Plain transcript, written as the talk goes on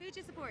do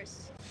you support?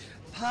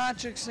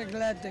 Patrick's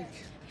Athletic.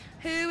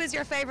 Who is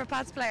your favourite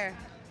Pats player?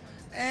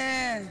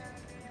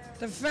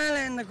 The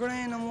fella in the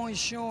green and white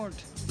shirt.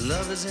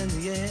 Love is in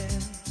the air,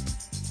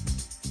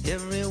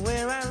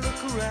 everywhere I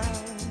look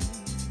around.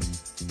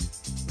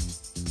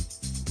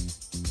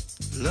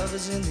 Love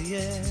is in the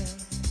air,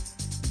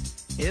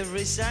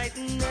 every sight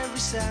and every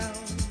sound.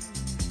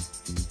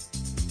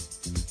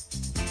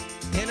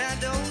 And I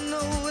don't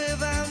know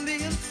if I'm being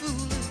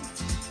foolish,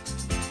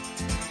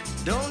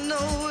 don't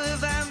know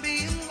if I'm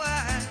being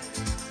wise,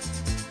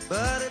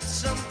 but it's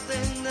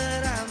something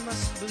that I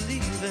must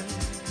believe in.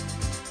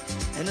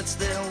 And it's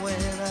there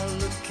when I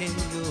look in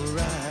your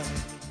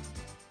eyes.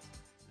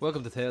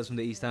 Welcome to Tales from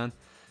the East End,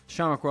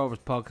 Shamrock Rovers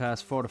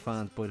podcast for the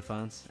fans, by the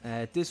fans.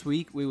 This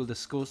week we will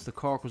discuss the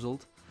Cork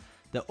result,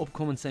 the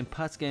upcoming St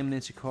Pat's game in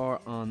Inchicore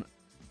on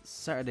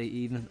Saturday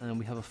evening, and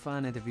we have a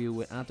fan interview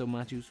with Anto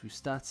Matthews with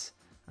stats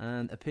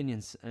and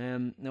opinions.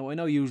 Now I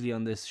know usually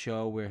on this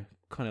show we're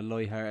kind of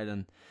light-hearted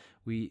and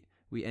we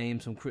aim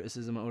some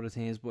criticism at other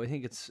teams, but I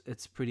think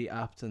it's pretty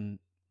apt and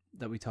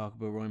that we talk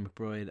about Ryan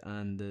McBride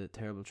and the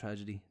terrible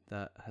tragedy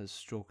that has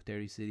struck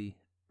Derry City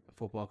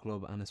Football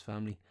Club and his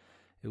family.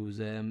 It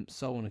was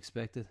so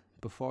unexpected.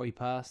 Before he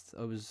passed,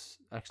 I was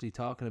actually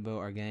talking about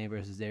our game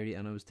versus Derry,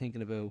 and I was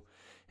thinking about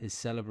his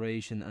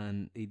celebration,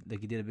 and he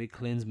did a big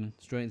Klinsmann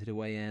straight into the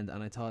way end,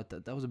 and I thought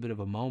that was a bit of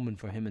a moment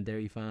for him and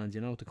Derry fans,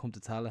 you know, to come to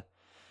Tallaght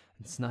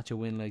and snatch a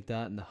win like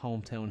that, and the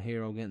hometown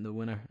hero getting the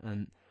winner.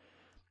 And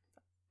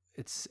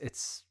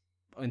it's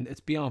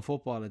beyond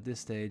football at this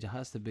stage. It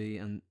has to be,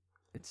 and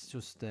it's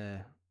just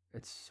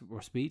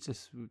we're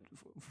speechless.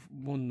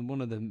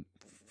 One of the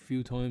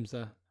few times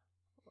that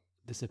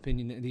these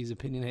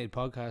opinionated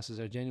podcasters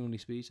are genuinely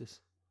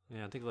speechless.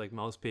 Yeah, I think like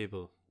most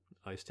people,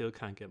 I still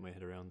can't get my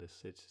head around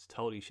this. It's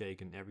totally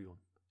shaking everyone,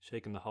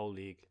 shaking the whole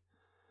league,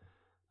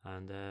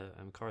 and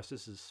of course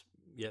this is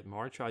yet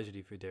more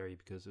tragedy for Derry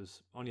because it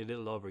was only a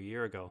little over a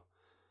year ago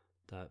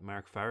that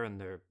Mark Farron,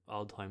 their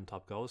all-time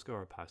top goal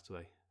scorer, passed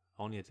away,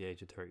 only at the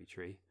age of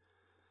 33.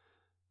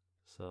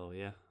 So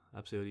yeah,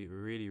 absolutely,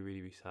 really,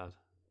 really, really sad.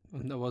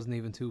 And that wasn't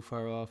even too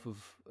far off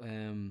of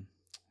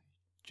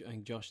I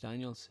think Josh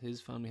Daniels.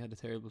 His family had a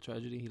terrible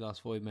tragedy. He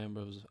lost five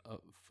members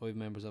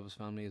of his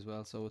family as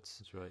well. So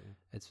that's right. Yeah.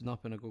 It's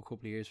not been a good couple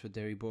of years for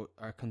Derry, but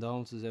our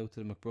condolences out to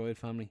the McBride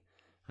family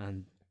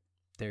and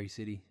Derry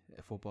City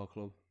Football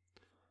Club.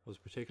 What was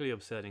particularly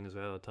upsetting as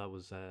well, I thought,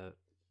 was on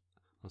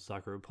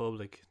Soccer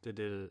Republic. They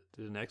did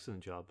an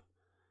excellent job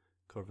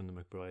covering the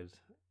McBride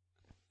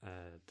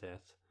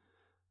death.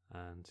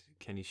 And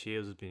Kenny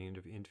Shields was being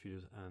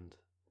interviewed, and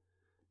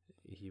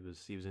he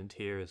was in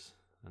tears,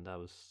 and that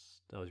was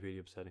really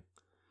upsetting.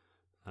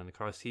 And of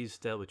course, he's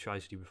dealt with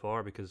tragedy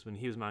before because when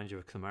he was manager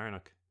of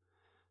Kilmarnock,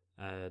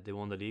 they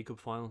won the League Cup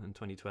final in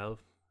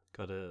 2012,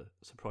 got a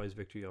surprise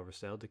victory over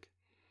Celtic.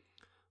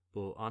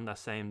 But on that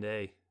same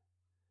day,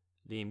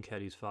 Liam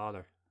Kelly's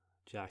father,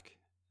 Jack,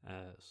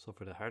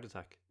 suffered a heart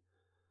attack.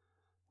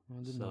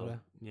 I didn't know that.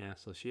 Yeah,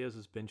 so Shields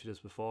has been through this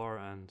before,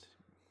 and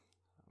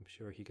I'm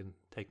sure he can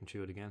take them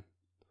through it again.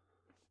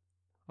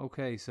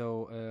 Okay,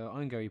 so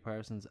I'm Gary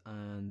Parsons,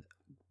 and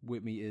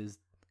with me is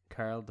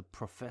Carl, the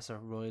Professor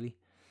Riley,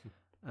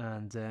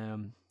 and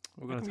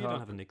we're going to talk. You don't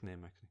have a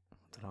nickname, actually.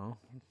 I don't know.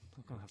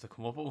 I'm going to have to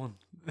come up with one.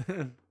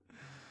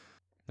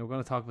 Now we're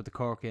going to talk about the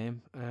Cork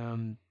game.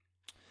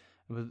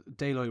 It was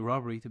daylight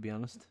robbery, to be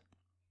honest.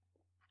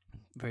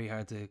 Very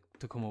hard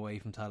to come away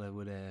from Tallaght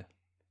with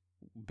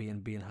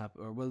being happy,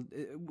 or well,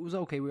 it was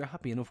okay. We were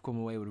happy enough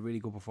coming away with a really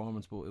good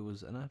performance, but it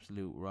was an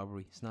absolute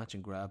robbery, snatch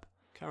and grab.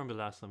 Can't remember the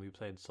last time we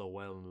played so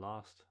well and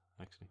lost,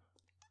 actually.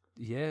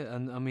 Yeah,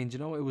 and I mean, do you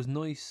know, it was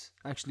nice.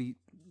 Actually,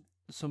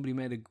 somebody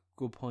made a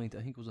good point.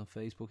 I think it was on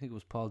Facebook. I think it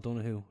was Paul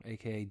Donoghue,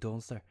 aka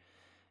Dunster.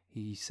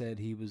 He said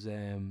he was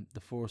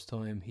the first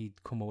time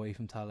he'd come away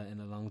from Tallaght in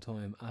a long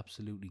time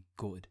absolutely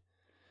good,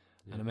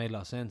 and it made a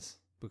lot of sense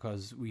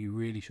because we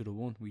really should have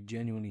won. We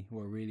genuinely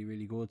were really,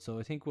 really good. So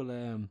I think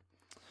we'll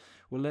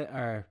let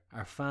our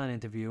fan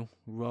interview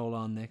roll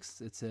on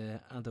next. It's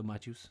Anto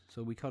Matthews.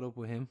 So we caught up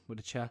with him with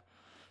a chat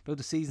about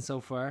the season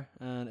so far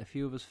and a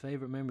few of his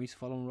favourite memories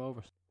following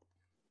Rovers.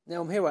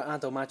 Now I'm here with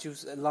Anto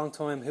Matthews, a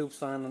long-time Hoops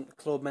fan and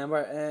club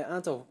member.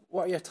 Anto,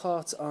 what are your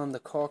thoughts on the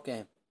Cork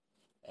game?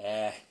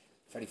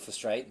 Very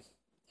frustrating.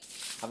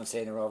 Haven't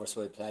seen the Rovers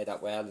side play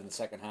that well in the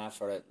second half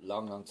for a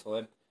long, long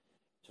time.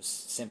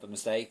 Just simple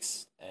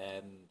mistakes.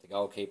 The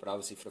goalkeeper,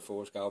 obviously, for the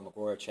first goal,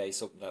 Maguire chased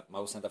something that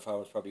most centre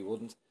forwards probably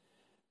wouldn't.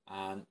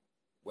 And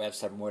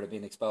Webster might have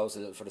been exposed a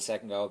little for the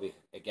second goal. But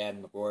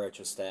again, Maguire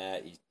just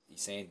he's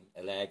seen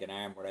a leg, an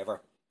arm,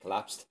 whatever,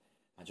 collapsed,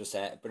 and just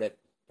a bit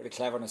of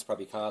cleverness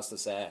probably cost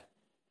us.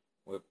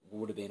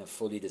 Would have been a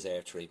fully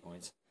deserved 3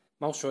 points.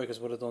 Most strikers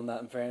would have done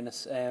that, in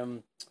fairness.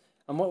 And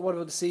what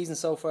about the season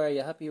so far? Are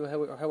you happy with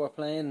how we're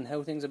playing and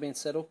how things are being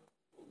set up?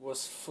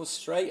 Was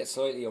frustrated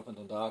slightly up in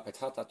Dundalk. I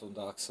thought that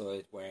Dundalk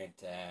side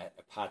weren't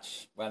a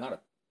patch. Well,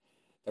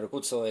 they're a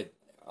good side.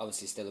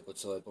 Obviously, still a good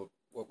side, but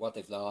what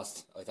they've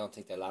lost, I don't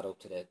think they'll add up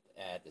to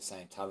the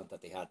same talent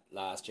that they had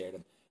last year.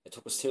 And it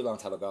took us too long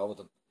to have a go with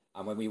them.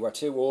 And when we were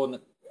 2-1,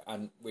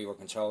 and we were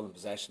controlling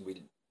possession.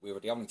 We were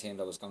the only team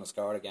that was going to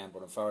score again,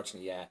 but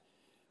unfortunately,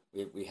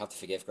 we had to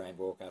forgive Graham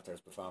Burke after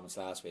his performance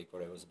last week.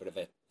 But it was a bit of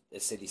a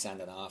silly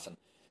sending off, and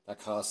that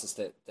cost us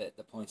the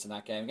points in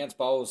that game against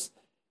Bows.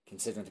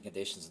 Considering the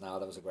conditions and all,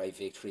 that was a great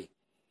victory.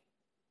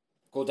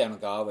 Go down in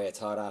Galway, I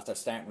thought after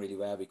starting really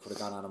well, we could have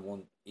gone on and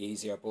won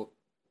easier, but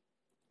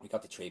we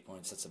got the 3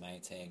 points. That's the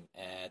main thing.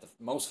 The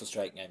most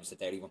frustrating game was the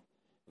Derry one.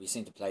 We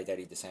seem to play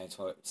Derry the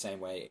same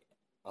way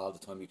all the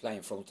time. We play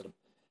in front of them.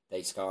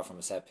 They score from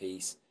a set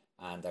piece,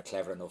 and they're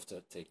clever enough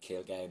to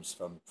kill games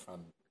from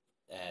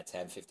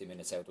 10-15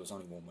 minutes out. There was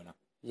only one winner.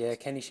 Yeah,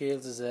 Kenny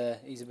Shields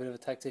he's a bit of a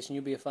tactician.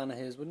 You'd be a fan of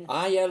his, wouldn't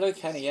you? Yeah, look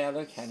Kenny.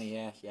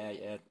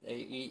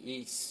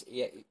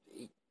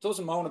 He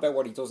doesn't moan about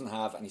what he doesn't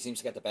have, and he seems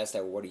to get the best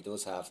out of what he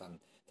does have, and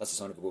that's the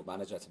sign of a good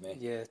manager to me.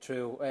 Yeah,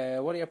 true.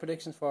 What are your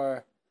predictions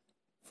for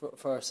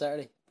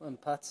Saturday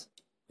and Pats?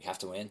 We have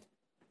to win.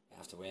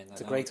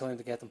 It's a great time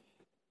to get them.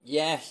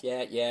 Yeah.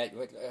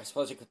 I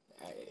suppose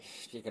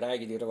you could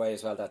argue the other way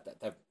as well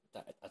that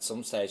at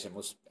some stage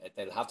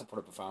they'll have to put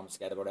a performance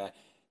together, but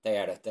they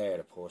are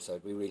the poor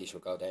side. We really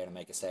should go there and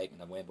make a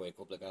statement and win by a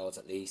couple of goals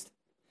at least.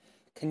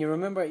 Can you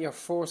remember your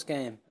first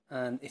game?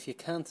 And if you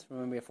can't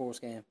remember your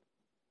first game,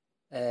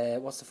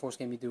 what's the first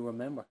game you do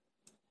remember?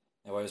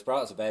 Now, I was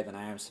brought as a babe in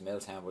arms to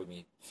Milltown with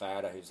my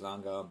father, who's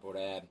long gone,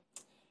 but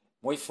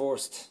my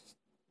first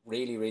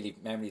really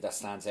memory that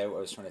stands out, I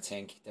was trying to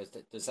think,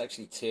 there's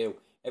actually two.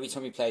 Every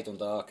time we played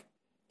Dundalk,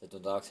 the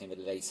Dundalk team in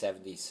the late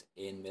 70s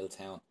in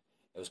Milltown,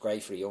 it was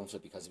great for a young fella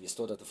because if you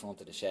stood at the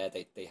front of the shed,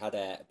 they had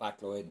a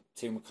back line,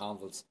 2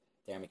 McConvilles,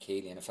 Darren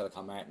McKeely and a fella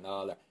called Martin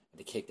Aller, and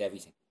they kicked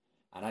everything.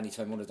 And any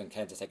time one of them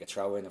came to take a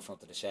throw in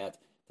front of the shed,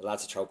 the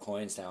lads would throw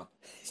coins down.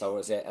 So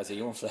as a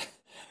young fella,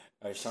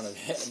 I was trying to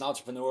hit an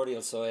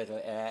entrepreneurial side.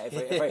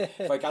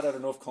 If I gathered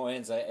enough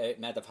coins, I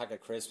made a pack of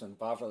crisps and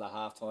bottle at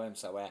half time.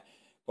 So,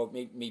 but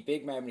my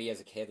big memory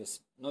as a kid was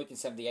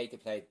 1978. They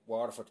played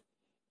Waterford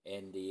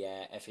in the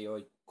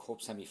FAI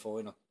Cup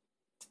semi-final,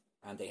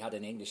 and they had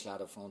an English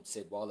lad up front,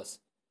 Sid Wallace,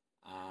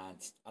 and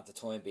at the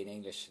time being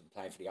English and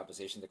playing for the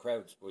opposition, the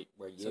crowds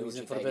were huge. So he was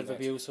in for a bit of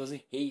abuse, was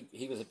he?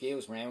 He was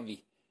abused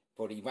roundly,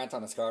 but he went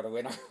on and scored a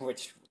winner,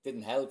 which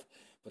didn't help.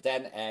 But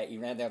then he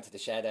ran down to the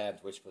shed end,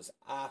 which was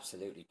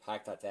absolutely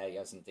packed that day,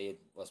 as indeed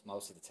was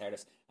most of the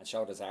terrace, and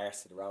showed his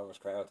arse to the Rovers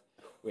crowd,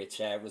 which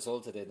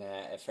resulted in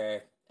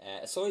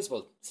a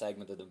sizable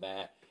segment of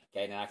them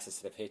gaining access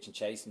to the pitch and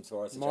chasing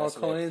towards the more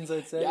coins,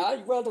 I'd say.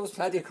 Yeah, well, there was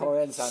plenty of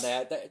coins,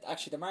 and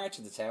actually the march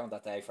into town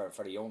that day for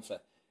the young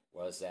fella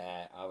was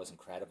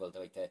incredible.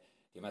 Like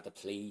the amount of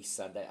police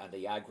and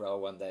the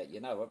aggro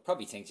and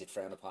probably things you'd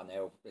frown upon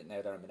now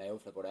that I'm an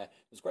outfit, but it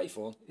was great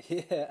fun.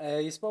 Yeah,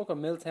 you spoke of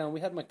Milltown. We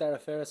had McDara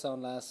Ferris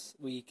on last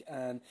week,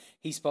 and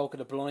he spoke of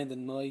the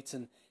blinding nights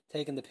and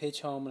taking the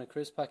pitch home in a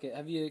crisp packet.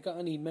 Have you got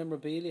any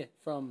memorabilia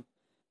from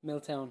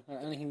Milltown or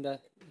anything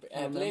that?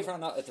 Believe it or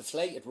not, a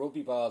deflated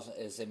rugby ball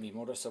is in my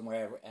mother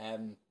somewhere.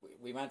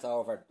 We went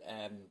over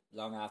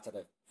long after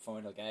the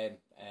final game.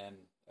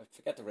 I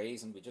forget the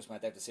reason. We just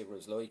went out to see what it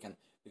was like, and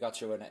we got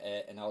through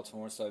an old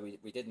turnstile.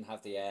 We didn't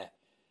have the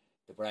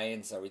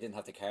brains, or we didn't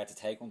have the car to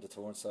take one to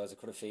turnstiles. It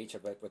could have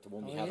featured with the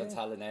one we have in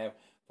Tala now.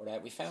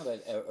 But we found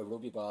a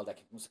rugby ball that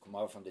must have come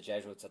over from the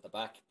Jesuits at the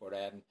back. But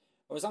I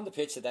was on the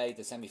pitch today,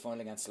 the semi-final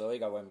against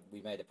Sligo, when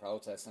we made a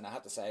protest, and I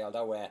have to say,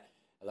 although a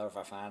lot of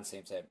our fans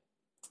seem to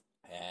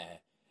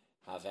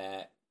have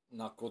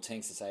not good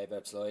things to say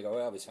about Sligo,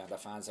 I always found our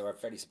fans that were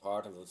very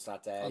supportive of us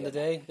that day. On the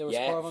day? They were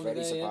supportive on the day?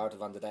 Yeah, very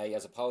supportive on the day,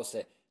 as opposed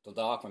to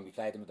Dundalk when we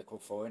played them in the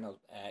cup final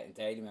in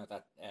Dalymount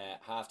at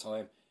half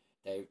time.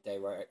 They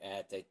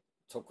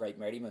took great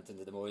merriment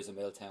into the boys of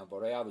Milltown,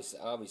 but I always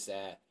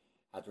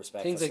had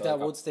respect things for like Sligo.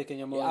 that would stick in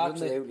your mind. Yeah,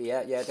 absolutely.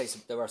 Yeah,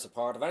 they were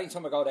supportive.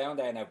 Anytime I go down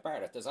there now,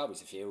 Barrett, there's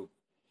always a few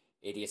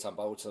idiots on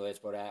both sides,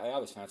 but I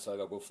always found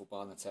Sligo good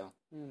football in town.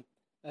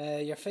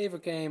 Your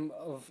favourite game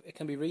it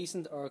can be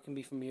recent or it can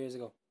be from years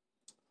ago?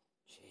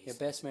 Jeez, your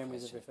best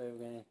memories of your favourite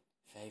game?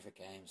 Favourite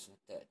games?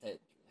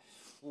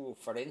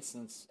 For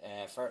instance,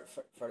 for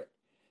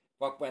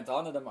what went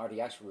on in them or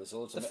the actual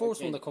results? The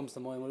first one that comes to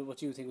mind, what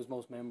do you think was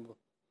most memorable?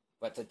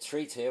 But the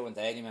 3-2 in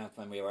Dalymount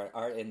when we were,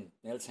 or in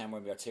Milltown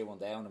when we were 2-1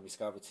 down and we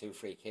scored with 2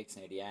 free kicks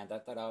near the end,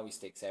 that always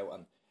sticks out.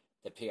 And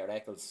the Peter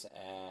Eccles,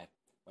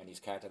 when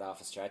he's carted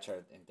off a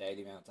stretcher in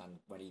Dalymount, and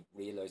when he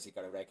realised he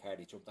got a red card,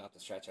 he jumped off the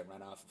stretcher and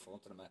ran off in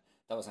front of them.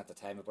 That was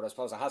entertainment. But I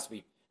suppose it has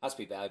to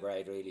be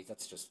Belgrade, really.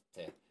 That's just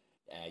to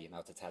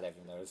tell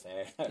everyone that was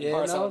there. Yeah,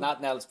 More so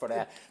nothing else,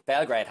 but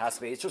Belgrade has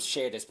to be. It's just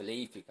sheer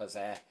disbelief because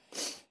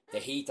the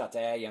heat that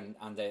day and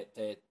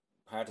the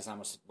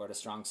Partizan were the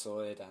strong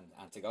side,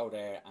 and to go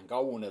there and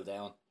go 1-0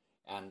 down,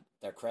 and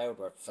their crowd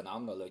were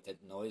phenomenal, like the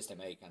noise they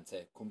make, and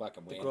to come back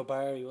and win. The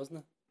Grobari, wasn't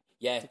it?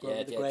 Yeah, the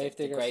Gravediggers.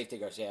 The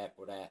Gravediggers, yeah.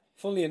 But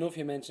funnily enough,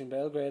 you mentioned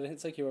Belgrade.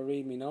 It's like you were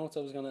reading me notes.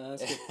 I was going to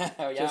ask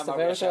you. Just about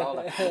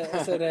it.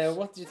 I said,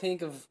 what did you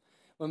think of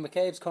when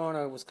McCabe's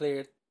corner was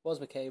cleared? It was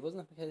McCabe,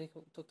 wasn't it? McCabe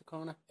took the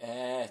corner.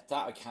 I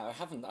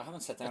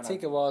haven't sat down. I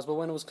think it was, but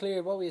when it was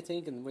cleared, what were you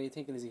thinking? Were you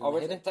thinking, is he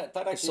going to hit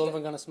it? Is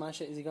Sullivan going to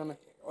smash it? Is he going to?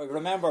 I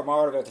remember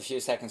more about the few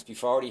seconds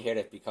before he hit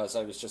it, because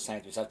I was just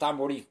saying to myself, Dan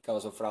Murray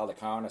goes up for all the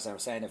corners, and I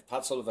was saying if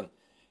Pat Sullivan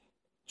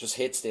just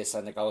hits this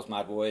and it goes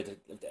mad wide,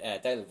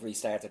 they'll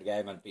restart the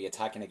game and be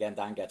attacking again.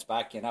 Dan gets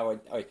back.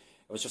 I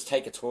was just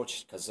take a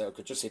touch, because I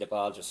could just see the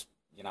ball just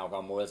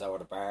going miles over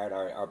the bar,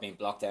 or being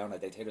blocked down,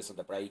 and they'd hit us on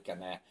the break.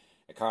 And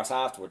of course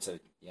afterwards, I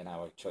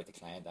tried to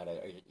claim that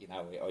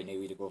I knew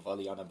he had a good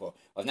volley on him, but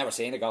I've never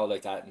seen a goal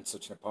like that in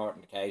such an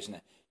important occasion.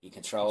 He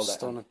controlled it.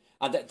 Stunning.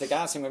 And the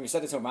gas thing, when we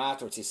said it to him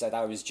afterwards, he said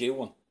I was due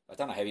one. I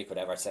don't know how you could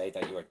ever say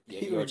that you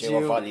were due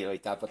a volley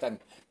like that, but then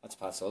that's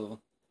Pat Sullivan.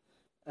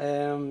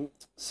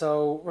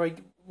 So right,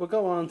 we'll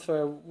go on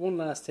for one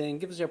last thing.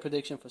 Give us your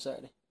prediction for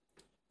Saturday.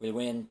 We'll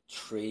win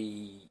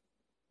 3-1.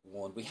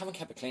 We haven't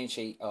kept a clean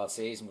sheet all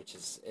season, which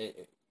is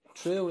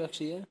True,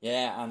 actually, yeah.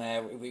 yeah,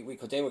 and we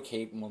could do with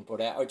keeping one,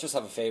 but I just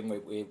have a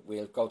feeling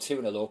we'll go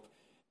 2-0 up.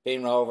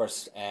 Being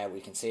Rovers,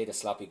 we can see the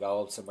sloppy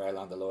goal somewhere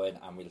along the line,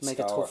 and we'll Make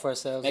score. it tough for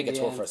ourselves. Make it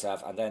tough for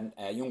ourselves, and then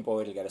young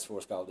Boyd will get his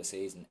first goal this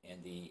season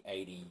in the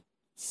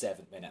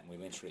 87th minute, and we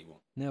win 3-1.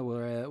 Now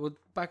we're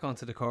back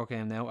onto the Cork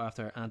game now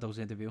after Anto's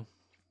interview.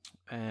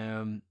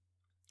 I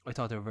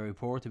thought they were very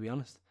poor, to be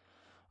honest.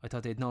 I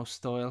thought they had no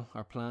style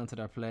or plan to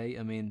their play.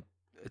 I mean,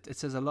 it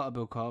says a lot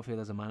about Caulfield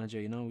as a manager.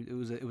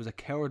 It was a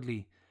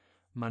cowardly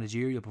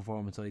managerial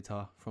performance, I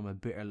thought, from a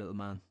bitter little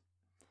man.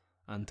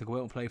 And to go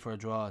out and play for a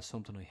draw is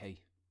something I hate.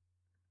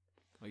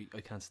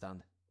 I can't stand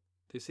it.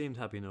 They seemed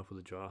happy enough with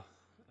the draw.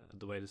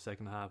 The way the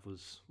second half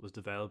was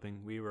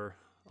developing, we were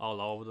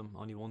all over them.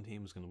 Only one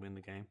team was going to win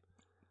the game.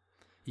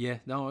 Yeah,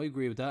 no, I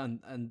agree with that.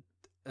 And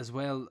as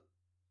well,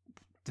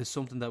 there's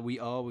something that we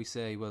always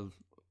say, well,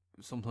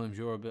 sometimes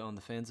you're a bit on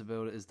the fence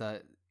about it, is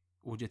that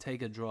would you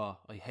take a draw?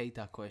 I hate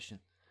that question.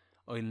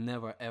 I'll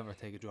never ever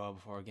take a draw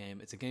before a game.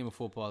 It's a game of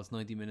football, it's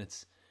 90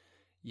 minutes.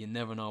 You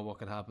never know what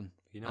could happen.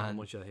 You know how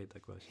much I hate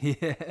that question.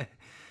 Yeah.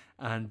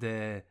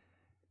 And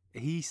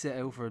he set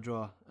out for a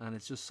draw, and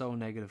it's just so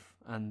negative.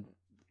 And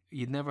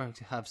you'd never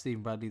have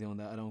Stephen Bradley doing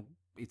that.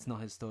 It's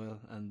not his style.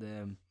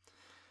 And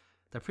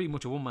they're pretty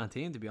much a one-man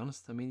team, to be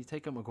honest. I mean, you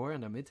take out Maguire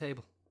in their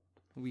mid-table.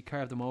 We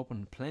carved them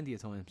open plenty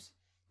of times.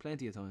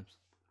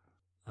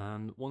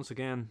 And once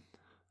again,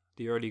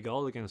 the early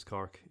goal against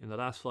Cork. In the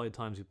last 5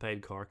 times we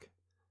played Cork,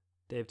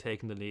 they've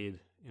taken the lead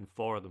in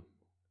 4 of them.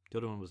 The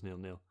other one was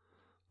 0-0.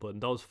 But in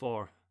those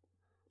 4,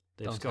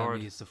 they've Don't scored. tell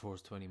me it's the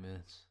first 20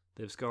 minutes.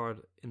 They've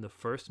scored in the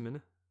 1st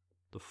minute,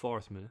 the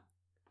 4th minute,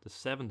 the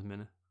 7th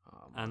minute,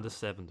 and the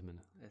 7th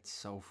minute. It's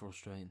so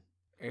frustrating.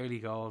 Early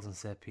goals and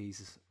set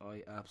pieces,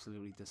 I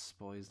absolutely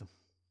despise them.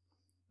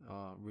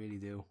 Oh, really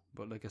do.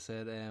 But like I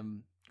said,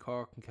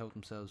 Cork can count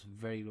themselves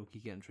very lucky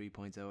getting 3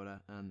 points out of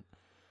that. And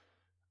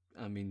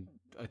I mean,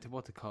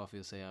 what did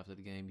Caulfield say after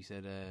the game? He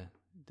said,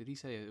 did he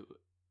say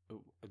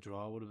a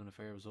draw would have been a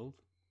fair result?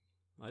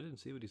 I didn't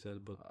see what he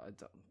said, but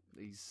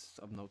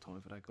I've no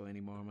time for that guy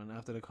anymore, man.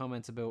 After the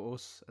comments about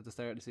us at the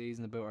start of the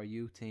season about our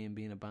youth team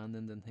being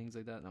abandoned and things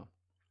like that,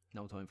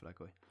 no time for that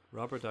guy.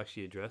 Robert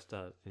actually addressed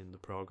that in the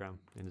programme,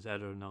 in his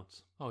editor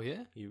notes. Oh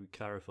yeah? He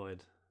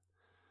clarified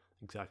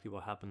exactly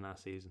what happened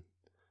last season,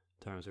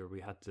 in terms where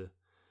we had to,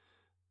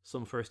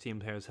 some first team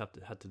players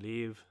had to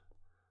leave,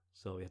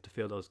 so we had to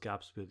fill those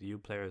gaps with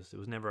youth players. It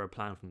was never a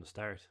plan from the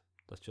start.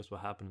 That's just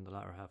what happened in the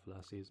latter half of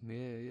last season.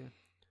 Yeah.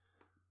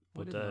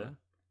 But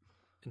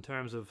in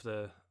terms of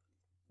the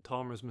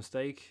Thomas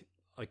mistake,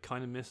 I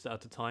kind of missed it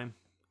at the time.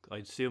 I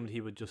assumed he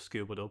would just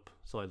scoop it up,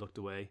 so I looked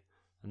away.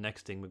 And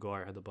next thing,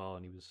 Maguire had the ball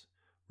and he was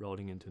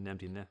rolling into an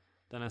empty net.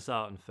 Then I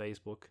saw it on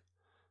Facebook,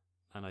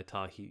 and I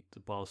thought the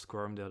ball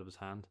squirmed out of his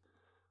hand.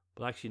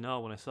 But actually,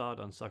 no, when I saw it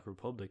on Soccer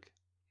Republic,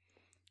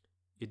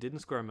 it didn't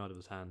squirm out of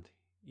his hand.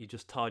 You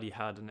just thought he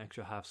had an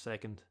extra half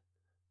second.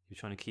 He was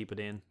trying to keep it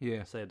in,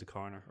 say at the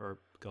corner or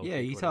goal. Yeah,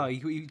 he thought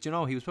he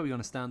was probably going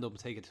to stand up and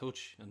take a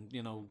touch and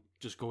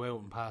just go out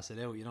and pass it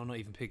out. Not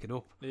even pick it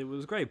up. It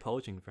was great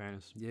poaching, in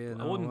fairness. Yeah,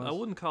 I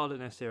wouldn't call it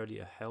necessarily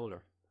a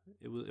howler.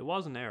 It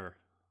was an error.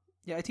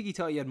 Yeah, I think he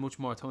thought he had much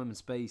more time and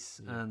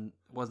space and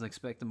wasn't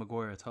expecting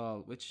Maguire at all,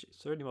 which it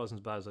certainly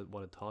wasn't as bad as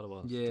what I thought it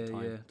was. Yeah, at the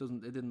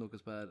time. it didn't look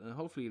as bad, and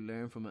hopefully he'll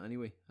learn from it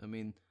anyway. I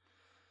mean,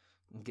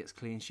 he gets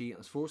clean sheet,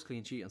 his first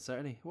clean sheet on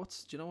Saturday. Do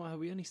you know what? Have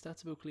we any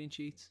stats about clean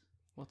sheets?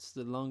 What's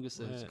the longest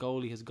a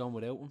goalie has gone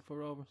without one for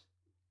Rovers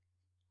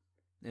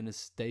in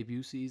his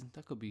debut season?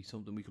 That could be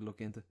something we could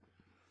look into.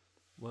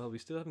 Well, we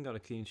still haven't got a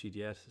clean sheet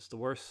yet. It's the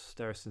worst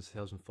start since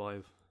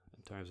 2005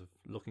 in terms of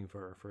looking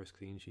for our first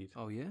clean sheet.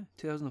 Oh yeah,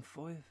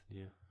 2005.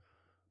 Yeah.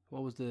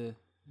 What was the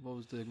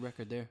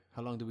record there?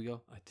 How long did we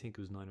go? I think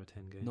it was 9 or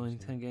 10 games. 9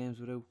 10 games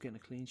without getting a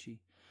clean sheet.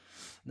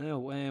 Now,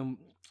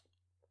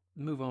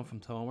 move on from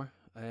Tomer.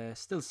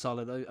 Still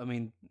solid. I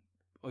mean,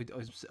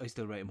 I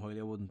still rate him highly.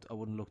 I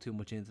wouldn't look too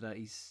much into that.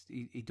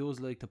 He does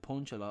like to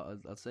punch a lot.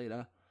 I'll say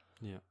that.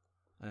 Yeah.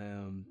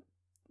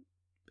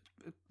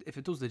 If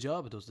it does the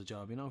job, it does the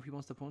job. If he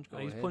wants to punch, go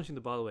he's ahead. punching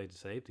the ball away to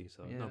safety,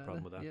 so no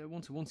problem with that. Yeah,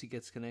 once he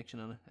gets connection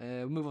on it.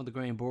 We'll move on to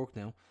Graham Burke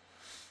now.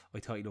 I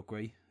thought he looked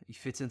great. He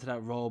fits into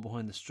that role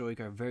behind the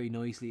striker very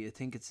nicely. I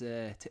think it's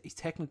he's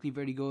technically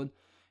very good.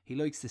 He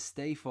likes to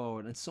stay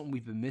forward, and it's something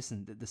we've been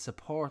missing. The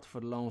support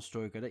for the lone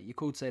striker. That you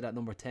could say that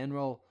number 10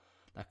 role,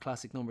 that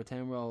classic number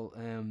 10 role.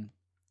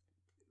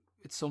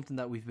 It's something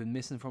that we've been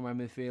missing from our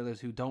midfielders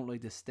who don't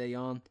like to stay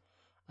on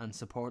and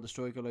support the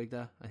striker like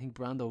that. I think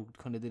Brando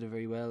kind of did it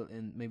very well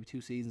in maybe 2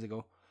 seasons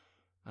ago,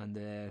 and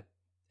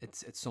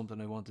it's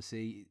something I want to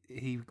see.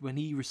 When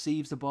he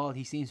receives the ball,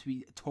 he seems to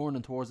be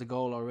turning towards the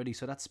goal already.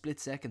 So that split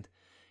second,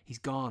 he's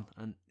gone,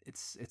 and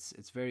it's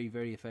very,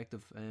 very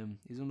effective.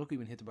 He's unlucky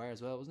when he hit the bar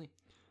as well, wasn't he?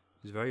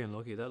 He's very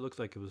unlucky. That looked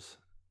like it was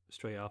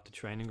straight off the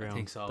training ground. I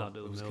think so. That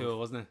It was move. cool,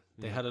 wasn't it?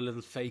 They Yeah. had a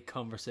little fake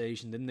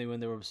conversation, didn't they, when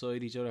they were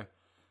beside each other?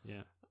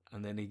 Yeah.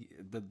 And then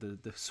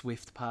the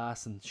swift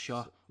pass and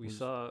shot. We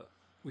saw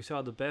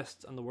the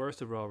best and the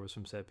worst of Rovers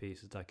from set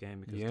pieces that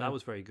game, because Yeah. that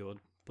was very good.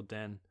 But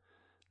then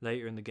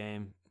later in the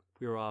game,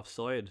 we were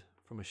offside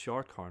from a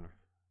short corner,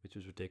 which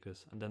was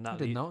ridiculous. And then I that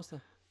didn't notice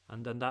that.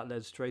 and then that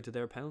led straight to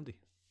their penalty.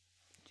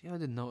 Yeah, I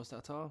didn't notice that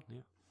at all.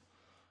 Yeah.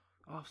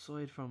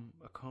 Offside from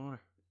a corner.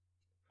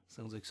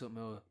 Sounds like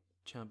something out of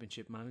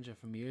Championship Manager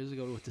from years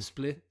ago with the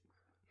split.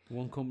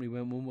 One company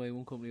went one way,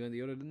 one company went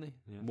the other, didn't they?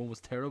 Yeah. One was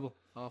terrible,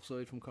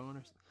 offside from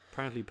corners.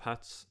 Apparently,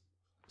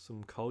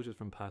 some coaches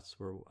from Pats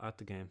were at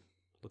the game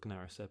looking at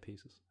our set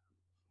pieces.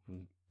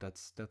 And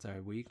that's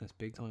our weakness,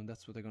 big time.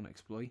 That's what they're going to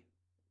exploit.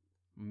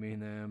 I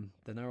mean,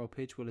 the narrow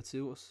pitch, will it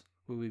suit us?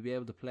 Will we be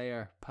able to play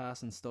our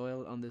passing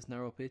style on this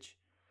narrow pitch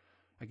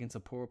against a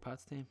poor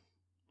Pats team?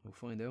 We'll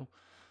find out.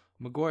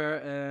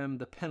 Maguire,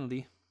 the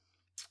penalty.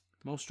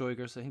 Most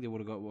strikers, I think they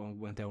would have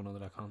went down under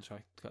that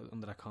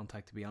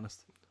contact. To be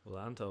honest, Well,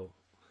 Anto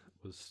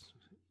was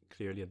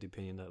clearly of the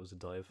opinion that it was a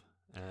dive.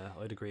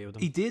 I'd agree with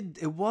him. he did.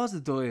 It was a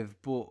dive,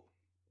 but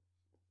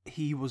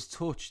he was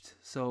touched.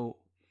 So,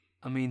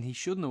 I mean, he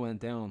shouldn't have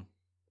went down.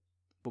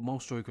 But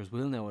most strikers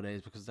will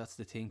nowadays, because that's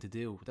the thing to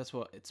do. That's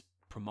what it's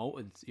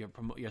promoted.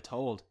 You're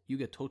told you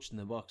get touched in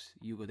the box,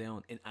 you go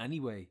down in any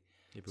way.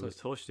 If it So- was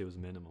touched, it was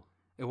minimal.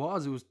 It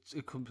was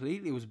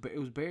completely. It was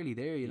barely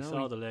there. You He know.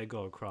 saw the leg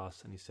go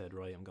across and he said,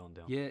 "Right, I'm going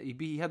down." Yeah,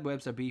 he had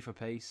Webster B for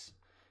pace.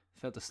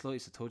 Felt the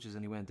slightest of touches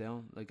and he went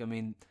down. Like, I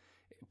mean,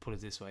 put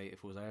it this way: if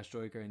it was our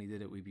striker and he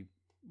did it, we'd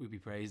be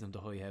praising him to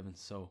high heavens.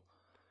 So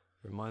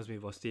It reminds me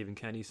of what Stephen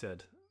Kenny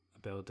said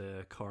about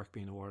Cork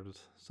being awarded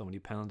so many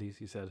penalties.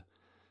 He said,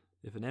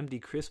 "If an empty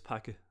crisp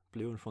packet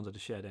blew in front of the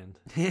shed end,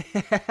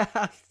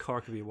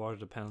 Cork would be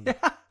awarded a penalty."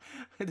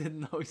 I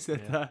didn't know he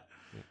said Yeah.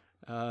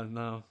 that.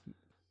 No.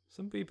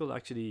 Some people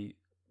actually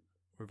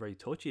were very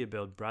touchy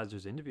about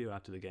Bradser's interview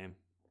after the game.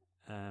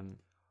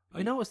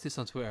 I noticed this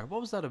on Twitter. What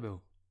was that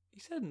about? He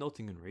said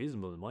nothing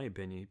unreasonable, in my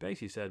opinion. He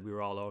basically said we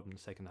were all over in the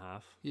second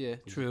half. Yeah,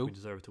 We true. We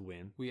deserved to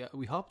win.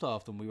 We hopped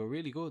off them. We were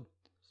really good.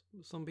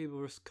 Some people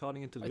were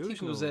calling it I delusional.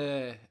 think it was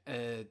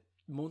a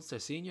Munster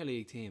Senior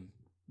League team.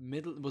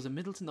 Was it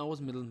Middleton? No, it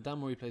wasn't Middleton. Dan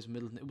Murray plays with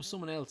Middleton. It was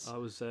someone else. I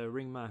was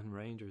Ringman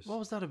Rangers. What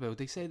was that about?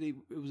 They said it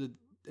was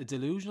a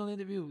delusional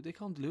interview. They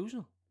call him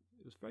delusional.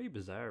 It was a very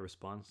bizarre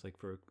response, like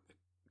for a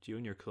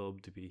junior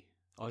club to be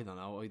I don't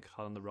know.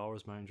 calling the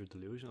Rovers manager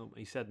delusional.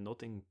 He said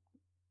nothing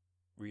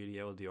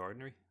really out of the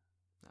ordinary.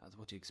 That's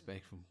what you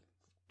expect from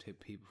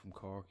people from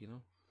Cork, you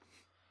know.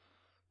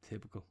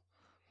 Typical.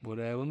 But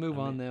we'll move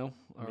on now.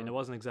 I mean, it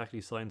wasn't exactly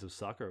signs of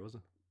soccer, was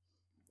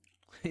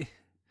it?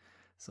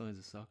 Signs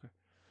of soccer.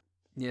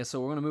 Yeah, so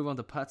we're going to move on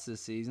to Pats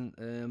this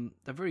season.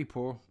 They're very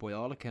poor by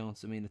all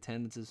accounts. I mean,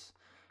 attendances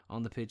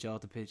on the pitch,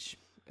 off the pitch.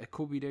 It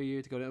could be their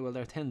year to go down. Well,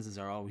 their attendances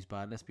are always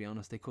bad, let's be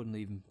honest. They couldn't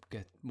even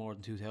get more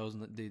than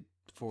 2,000 the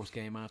first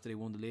game after they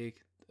won the league.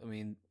 I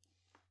mean,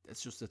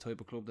 it's just the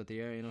type of club that they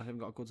are, you know, they haven't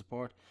got good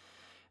support.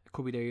 It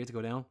could be their year to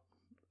go down.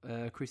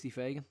 Christy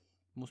Fagan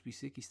must be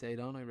sick. He stayed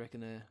on. I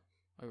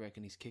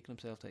reckon he's kicking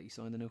himself that he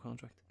signed a new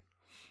contract.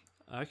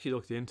 I actually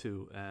looked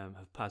into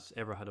have Pats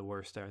ever had a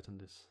worse start than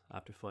this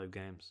after 5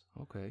 games,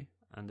 Okay.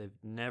 and they've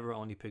never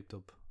only picked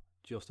up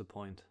just a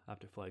point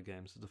after 5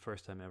 games. It's the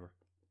first time ever.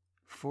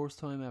 First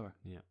time ever.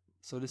 Yeah.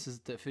 So this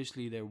is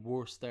officially their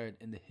worst start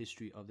in the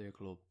history of their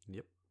club.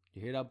 Yep.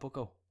 You hear that,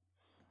 Bucko?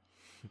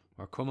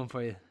 We're coming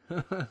for you.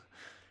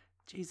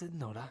 Jeez, I didn't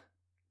know that.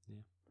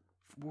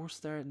 Yeah. Worst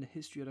start in the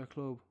history of their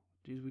club.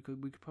 Jeez, we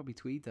could probably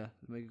tweet that,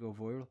 make it go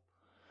viral.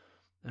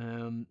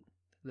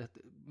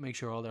 Make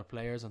sure all their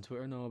players on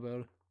Twitter know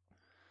about it.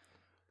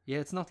 Yeah,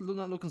 it's not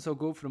looking so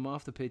good for them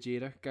off the pitch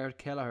either. Garrett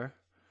Kelleher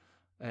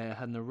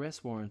had an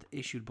arrest warrant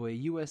issued by a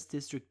US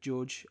district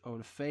judge over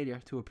the failure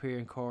to appear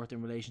in court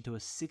in relation to a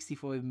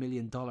 $65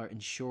 million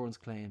insurance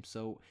claim.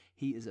 So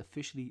he is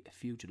officially a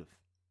fugitive.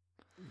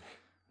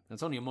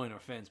 That's only a minor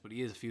offence, but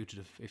he is a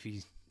fugitive. If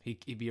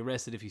he'd be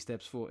arrested if he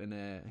steps foot in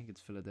I think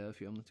it's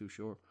Philadelphia, I'm not too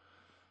sure.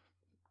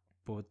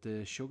 But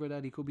the sugar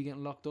daddy could be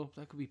getting locked up.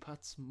 That could be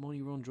Pat's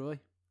money run dry.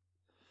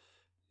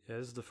 Yeah,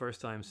 this is the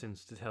first time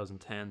since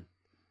 2010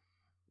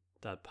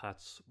 that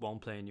Pats won't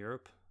play in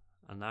Europe,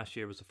 and last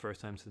year was the first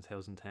time since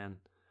 2010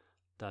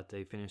 that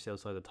they finished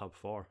outside the top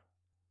 4.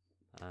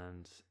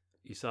 And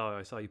I saw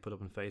you put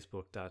up on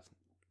Facebook that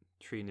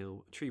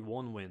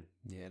 3-1 win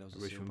Yeah, that was at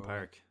a Richmond Super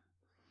Park.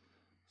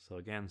 So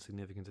again,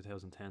 significant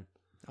 2010.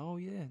 Oh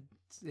yeah,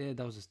 Yeah,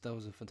 that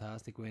was a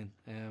fantastic win.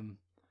 And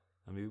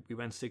we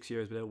went 6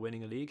 years without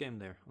winning a league game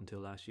there until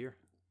last year.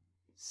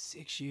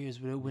 6 years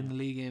without winning the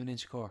league game in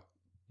Inchicore.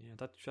 Yeah,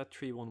 that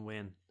 3-1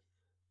 win.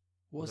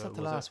 Was that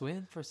the last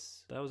win for?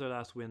 That was our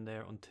last win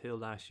there until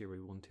last year. We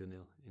won 2-0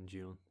 in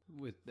June.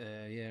 With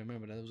yeah, I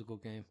remember that. That was a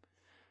good game.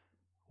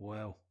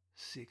 Wow,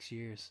 6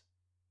 years.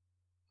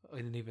 I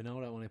didn't even know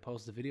that when I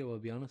posted the video. I'll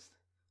be honest.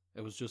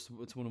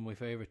 It's one of my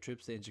favourite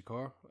trips to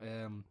Inchicore.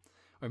 I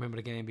remember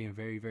the game being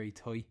very, very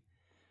tight,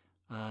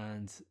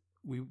 and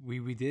we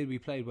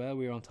played well.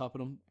 We were on top of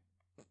them.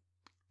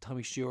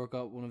 Tommy Stewart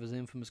got one of his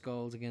infamous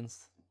goals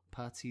against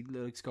Pats. He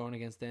like scoring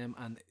against them,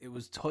 and it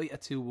was tight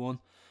at 2-1.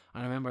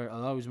 And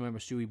I'll always remember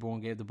Stewie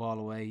Bourne gave the ball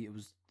away.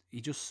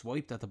 He just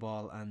swiped at the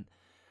ball, and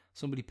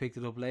somebody picked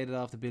it up, laid it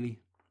off to Billy,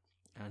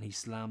 and he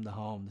slammed it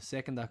home. The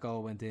second that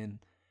goal went in,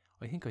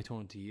 I think I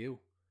turned to you,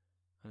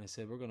 and I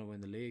said, "We're going to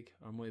win the league."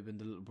 Or it might have been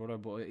the little brother,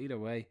 but either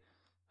way,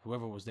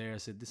 whoever was there, I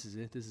said, "This is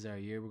it. This is our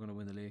year. We're going to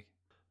win the league."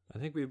 I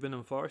think we've been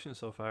unfortunate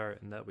so far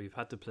in that we've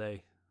had to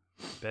play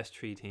best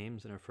 3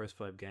 teams in our first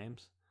 5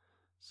 games.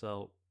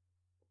 So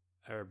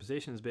our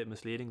position is a bit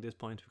misleading at this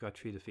point. We've got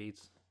 3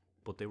 defeats,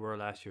 but they were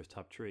last year's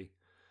top 3.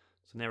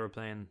 So now we're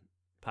playing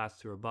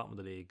Pats who are bottom of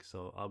the league.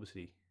 So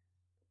obviously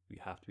we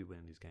have to be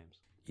winning these games.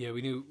 Yeah,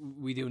 we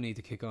do need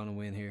to kick on and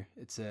win here.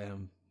 It's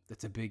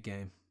a big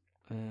game.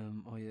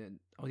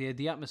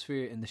 The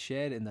atmosphere in the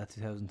shed in that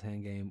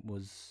 2010 game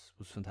was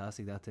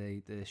fantastic that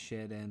day. The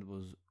shed end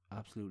was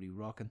absolutely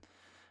rocking.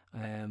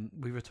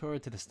 We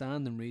returned to the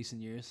stand in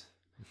recent years.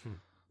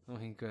 I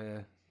think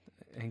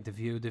the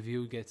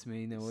view gets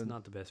me now. It's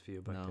not the best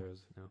view back there,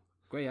 is it? No.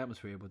 Great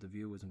atmosphere, but the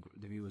view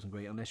wasn't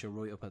great unless you're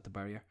right up at the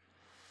barrier.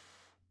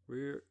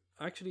 We're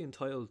actually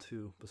entitled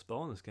to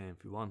postpone this game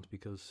if we want,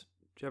 because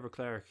Trevor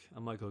Clark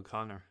and Michael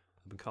O'Connor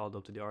have been called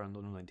up to the Ireland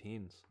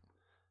Under-19s.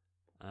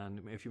 And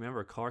if you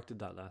remember, Cork did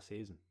that last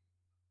season.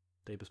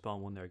 They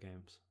postponed one of their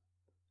games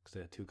because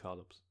they had 2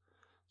 call-ups.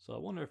 So I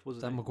wonder if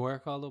that Maguire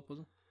called up, was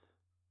it?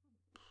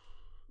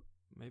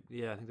 Maybe,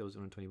 yeah, I think that was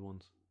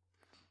Under-21s.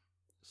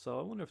 So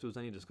I wonder if there was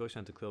any discussion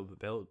at the club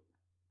about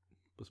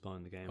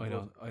postponing the game. I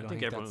don't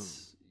think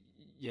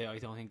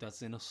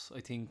that's in us. I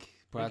think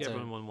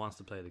everyone wants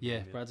to play the game.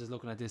 Yeah, Brad's is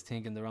looking at this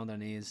thinking they're on their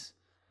knees.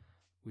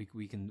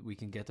 We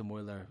can get them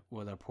while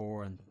they're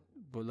poor,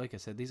 but like I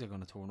said, these are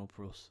going to turn up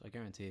for us. I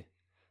guarantee you.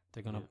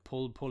 They're going to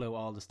pull out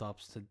all the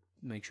stops to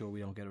make sure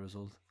we don't get a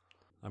result.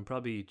 I'm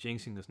probably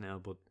jinxing this now,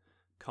 but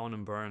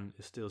Conan Byrne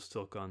is still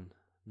stuck on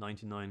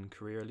 99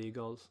 career league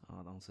goals.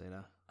 Oh, don't say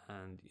that.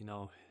 And you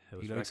know how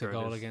he likes a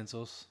goal against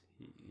us.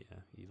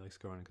 He likes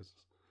scoring against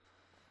us.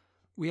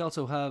 We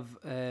also have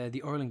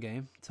the Ireland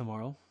game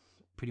tomorrow.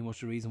 Pretty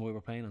much the reason why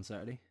we're playing on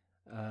Saturday.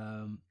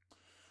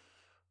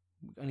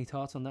 Any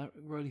thoughts on that,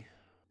 Riley?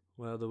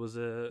 Well, there was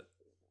an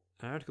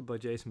article by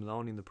Jason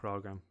Maloney in the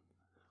programme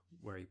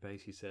where he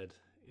basically said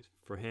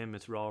for him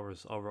it's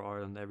Rovers over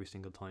Ireland every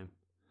single time.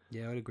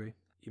 Yeah, I'd agree.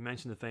 You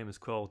mentioned the famous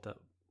quote that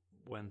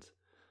went,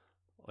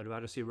 "I'd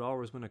rather see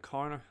Rovers win a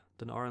corner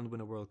than Ireland win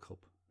a World Cup."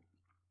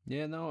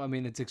 Yeah, no, I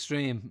mean it's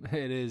extreme.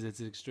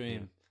 It's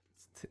extreme.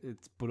 Yeah.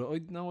 But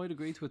I'd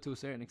agree to it to a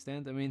certain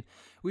extent. I mean,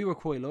 we were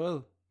quite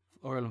loyal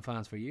Ireland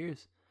fans for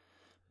years,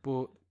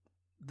 but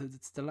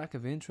it's the lack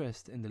of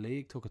interest in the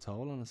league took a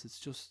toll on us. It's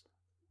just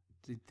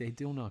they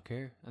do not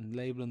care, and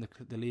labelling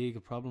the league a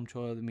problem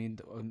child. I mean,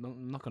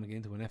 I'm not going to get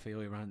into an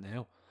FAI rant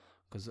now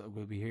because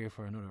we'll be here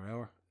for another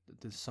hour.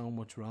 There's so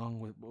much wrong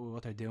with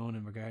what they're doing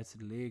in regards to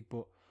the league,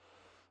 but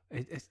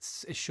it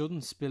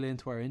shouldn't spill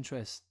into our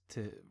interest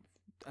to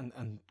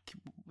and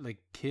like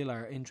kill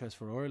our interest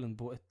for Ireland.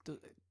 But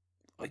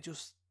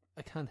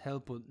I can't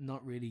help but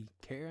not really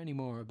care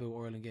anymore about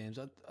Ireland games.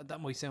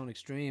 That might sound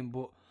extreme,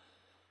 but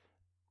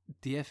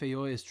the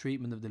FAI's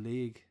treatment of the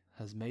league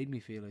has made me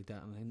feel like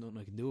that, and there's nothing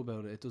I can do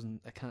about it.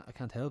 I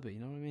can't help it. You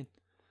know what I mean?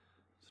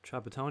 So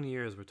Trapattoni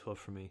years were tough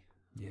for me.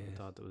 Yeah, I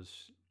thought it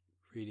was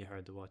really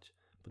hard to watch.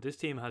 But this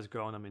team has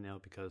grown on me now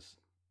because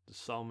there's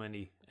so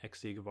many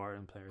ex-League of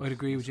Ireland players. I'd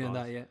agree with you on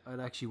that. Yeah, I'd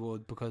actually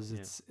would,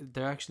 because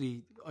they're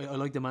actually. I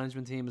like the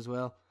management team as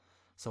well.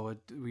 So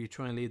we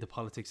try and leave the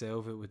politics out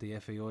of it with the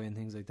FAI and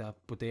things like that.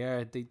 But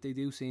they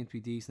do seem to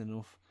be decent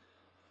enough.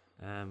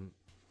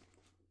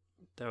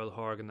 Daryl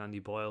Horgan and Andy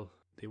Boyle,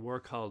 they were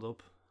called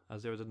up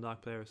as they were the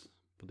knock players,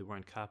 but they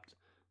weren't capped.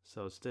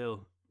 So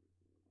still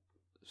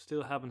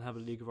haven't had a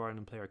League of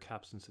Ireland player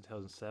capped since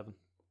 2007.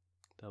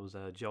 That was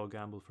Joe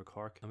Gamble for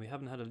Cork. And we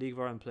haven't had a League of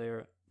Ireland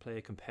player play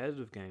a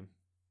competitive game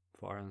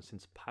for Ireland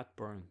since Pat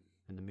Byrne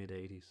in the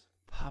mid-80s.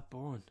 Pat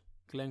Byrne?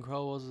 Glen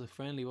Crowe was a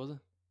friendly, was it?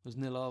 It was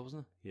 0-0,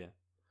 wasn't it? Yeah.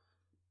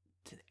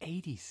 To the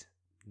 80s.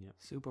 Yeah.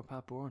 Super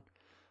Pat Byrne.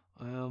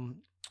 I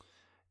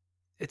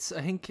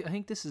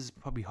think this is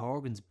probably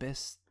Horgan's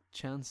best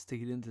chance to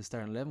get into the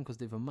starting 11 because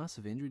they have a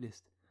massive injury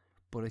list.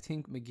 But I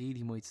think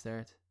McGeady might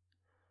start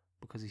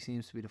because he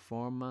seems to be the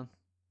form man.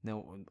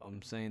 Now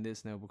I'm saying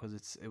this now because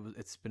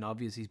it's been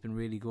obvious he's been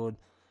really good,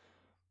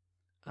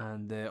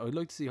 and I'd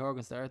like to see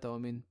Horgan start though. I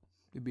mean,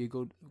 it'd be a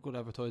good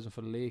advertisement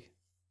for the league.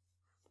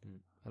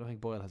 I don't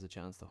think Boyle has a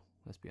chance though.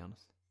 Let's be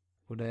honest.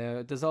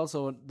 But there's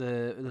also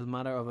the little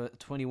matter of a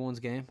 21s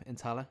game in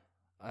Tala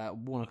at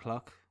 1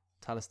 o'clock,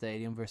 Tala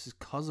Stadium versus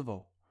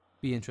Kosovo.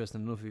 Be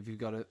interesting enough if you've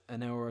got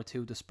an hour or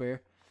two to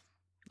spare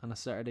on a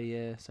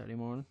Saturday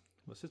morning.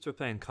 Well, since we're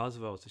playing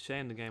Kosovo, it's a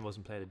shame the game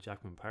wasn't played at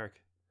Jackman Park,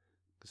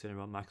 considering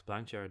what Max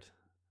Blanchard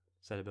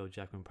said about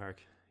Jackman Park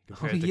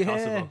compared to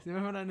Kosovo. Do you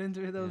remember that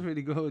interview? That was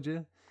really good,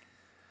 yeah.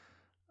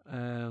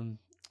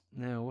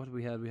 Now, what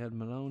we had? We had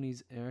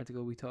Maloney's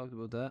article. We talked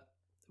about that.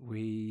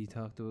 We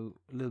talked a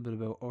little bit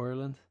about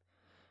Ireland.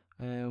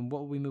 What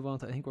will we move on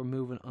to? I think we're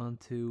moving on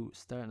to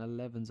starting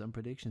 11s and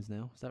predictions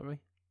now. Is that right?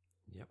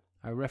 Yep.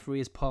 Our referee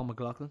is Paul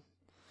McLaughlin.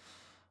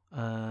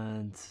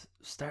 And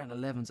starting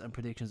 11s and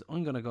predictions,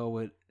 I'm going to go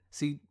with...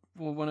 See,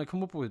 when I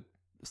come up with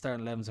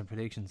starting 11s and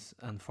predictions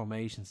and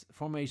formations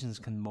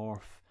can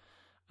morph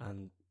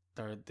and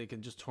they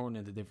can just turn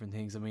into different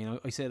things. I mean,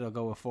 I said I'll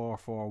go with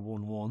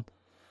 4-4-1-1,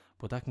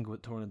 but that can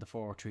turn into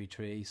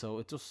 4-3-3. So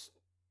it just...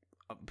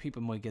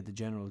 people might get the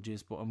general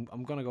gist, but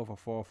I'm going to go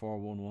for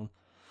 4-4-1-1.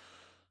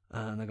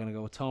 And I'm going to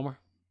go with Tomer.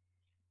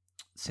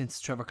 Since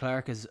Trevor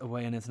Clark is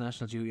away on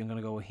international duty, I'm going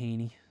to go with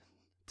Heaney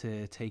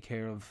to take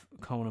care of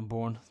Conan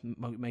Bourne.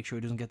 Make sure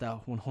he doesn't get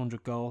that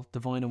 100 goal.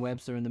 Devine and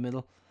Webster in the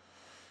middle.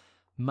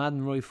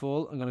 Madden Roy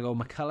Full. I'm going to go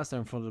McAllister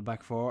in front of the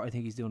back four. I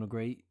think he's doing a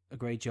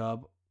great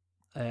job.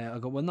 I'll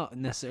go, well, not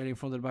necessarily in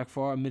front of the back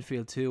four.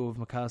 Midfield two of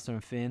McAllister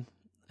and Finn.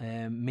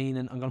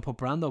 Meaning I'm going to put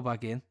Brando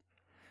back in.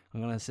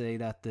 I'm going to say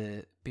that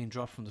being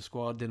dropped from the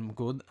squad did him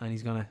good, and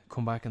he's going to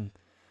come back and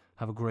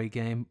have a great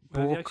game.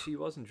 Well, he actually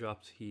wasn't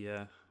dropped. He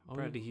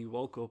apparently he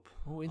woke up.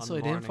 Oh,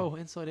 inside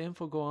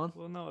info. Go on.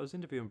 Well, no, I was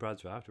interviewing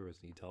Bradshaw afterwards,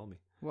 and he told me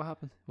what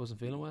happened. Wasn't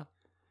feeling well.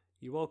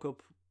 He woke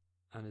up,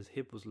 and his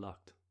hip was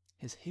locked.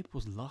 His hip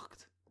was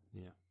locked.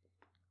 Yeah.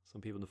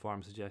 Some people in the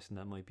forum suggesting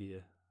that might be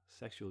a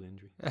sexual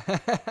injury.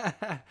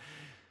 I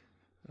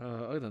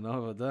don't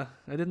know about that.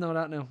 I didn't know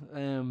that now.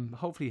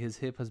 Hopefully his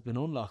hip has been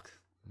unlocked.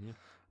 Yeah.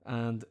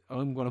 And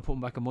I'm going to put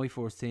him back on my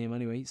first team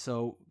anyway.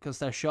 So, because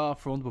they're Shaw up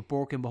front with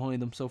Burke in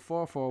behind them. So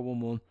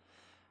 4-4-1-1.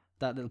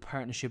 That little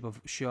partnership of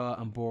Shaw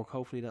and Burke,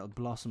 hopefully that'll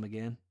blossom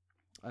again.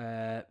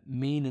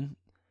 Meaning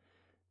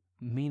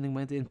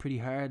went in pretty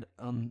hard.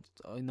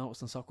 I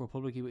noticed on Soccer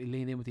Republic he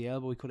leaned in with the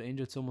elbow. He could have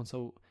injured someone.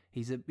 So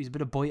he's a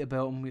bit of bite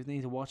about him. We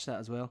need to watch that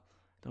as well.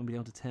 Don't be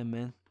down to 10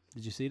 men.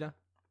 Did you see that?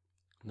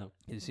 No.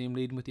 Did you see him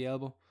leading with the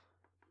elbow?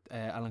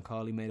 Alan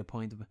Cawley made a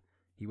point of it.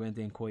 He went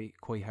in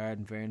quite hard,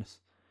 in fairness.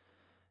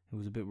 It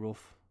was a bit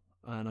rough.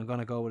 And I'm going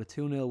to go with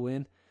a 2-0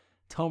 win.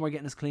 Tomer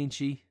getting his clean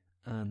sheet.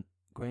 And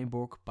Graham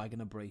Burke bagging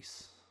a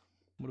brace.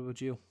 What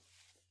about you?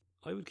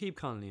 I would keep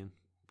Connolly in,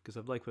 because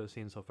I've liked what I've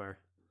seen so far.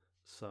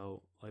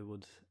 So I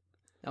would...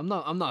 I'm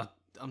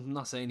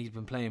not saying he's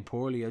been playing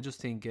poorly. I just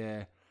think...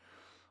 I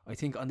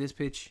think on this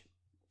pitch,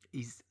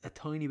 he's a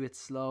tiny bit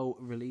slow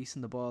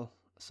releasing the ball.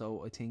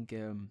 So I think...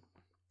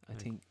 I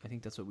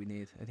think that's what we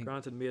need. I think.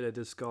 Granted, Mila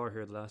did score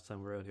here the last time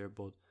we were out here,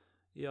 but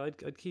yeah,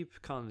 I'd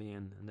keep Connolly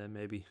in, and then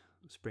maybe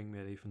spring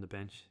Mila from the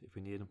bench if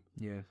we need him.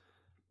 Yeah.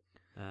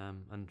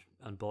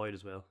 And Boyd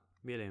as well.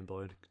 Mila and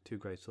Boyd, two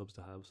great subs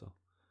to have. So.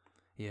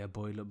 Yeah,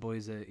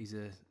 Boyd's he's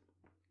a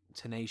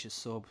tenacious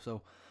sub.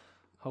 So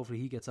hopefully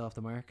he gets off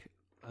the mark.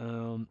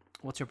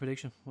 What's your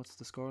prediction? What's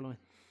the scoreline?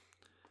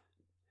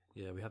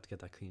 Yeah, we have to get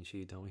that clean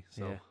sheet, don't we?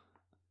 So yeah.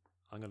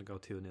 I'm gonna go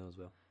 2-0 as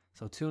well.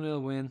 So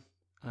 2-0 win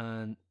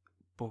and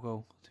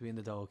Bucko to be in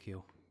the dog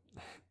queue,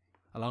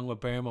 along with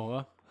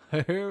Bermo.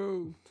 But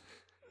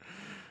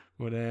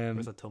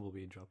where's that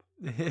tumbleweed drop?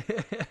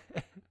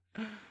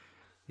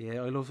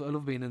 Yeah, I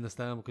love being in the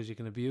stand because you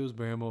can abuse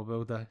Bermo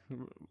about that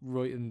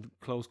right in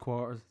close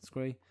quarters. It's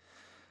great.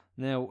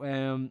 Now,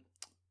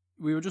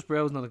 we were just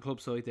browsing on the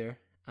club site there,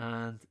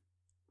 and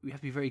we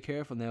have to be very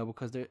careful now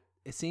because it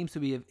seems to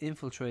be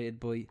infiltrated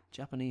by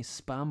Japanese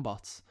spam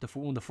bots.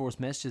 One of the first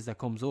messages that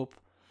comes up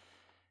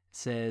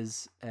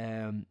says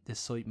this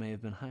site may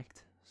have been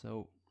hacked,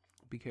 so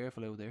be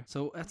careful out there.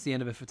 So that's the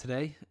end of it for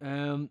today.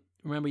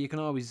 Remember, you can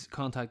always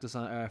contact us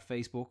on our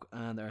Facebook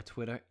and our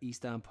Twitter,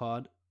 Eastham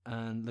Pod,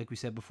 and like we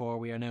said before,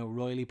 we are now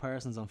Riley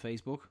Parsons on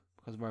Facebook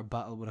because of our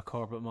battle with a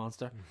corporate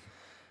monster.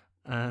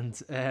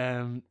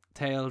 And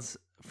Tales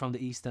from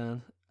the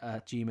Eastham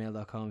at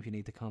gmail.com if you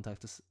need to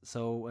contact us.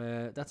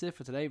 So that's it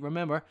for today.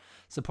 Remember,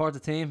 support the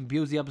team,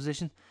 abuse the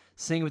opposition,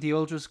 sing with the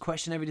ultras,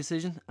 question every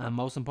decision, and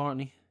most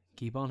importantly,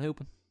 keep on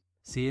hooping.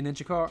 See you in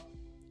Inchicore.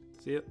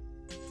 See ya.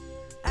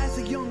 As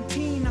a young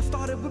teen, I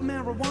started with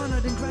marijuana,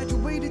 then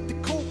graduated to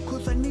coke,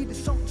 cause I needed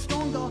something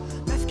stronger.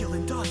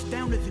 Masculine dust,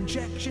 down as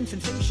injection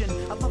sensation.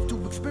 I love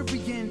to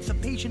experience a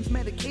patient's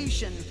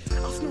medication.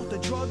 I'll snort the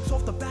drugs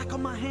off the back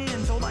of my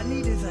hands. All I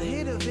need is a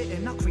hit of it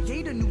and I'll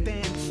create a new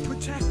dance.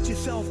 Protect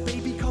yourself,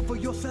 baby, cover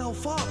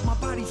yourself up. My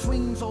body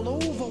swings all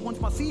over once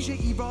my seizure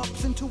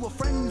erupts into a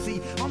frenzy.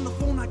 On the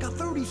phone I got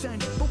 30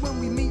 cents, but when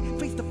we meet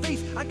face to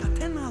face I got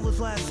 $10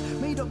 less.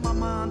 Made up my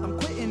mind, I'm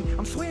quitting,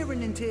 I'm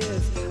swearing in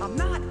tears. I'm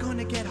not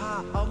gonna get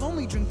high, I'll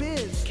only drink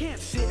beers. Can't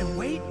sit and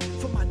wait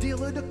for my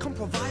dealer to come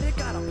provide it.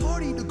 Got a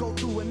party to go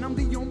to and I'm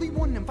the only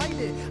one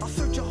invited. I'll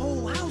search a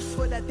whole house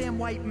for that damn damn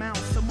white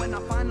mouse. And when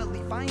I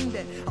finally find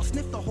it, I'll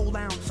sniff the whole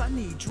ounce. I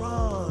need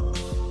drugs.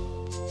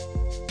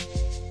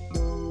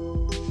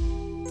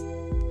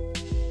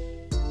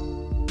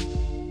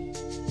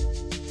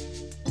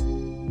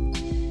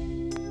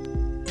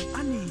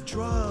 I need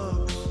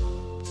drugs.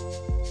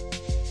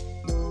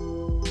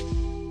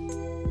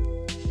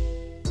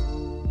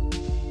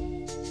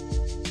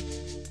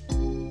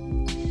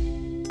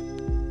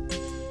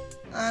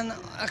 And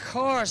of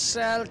course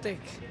Celtic.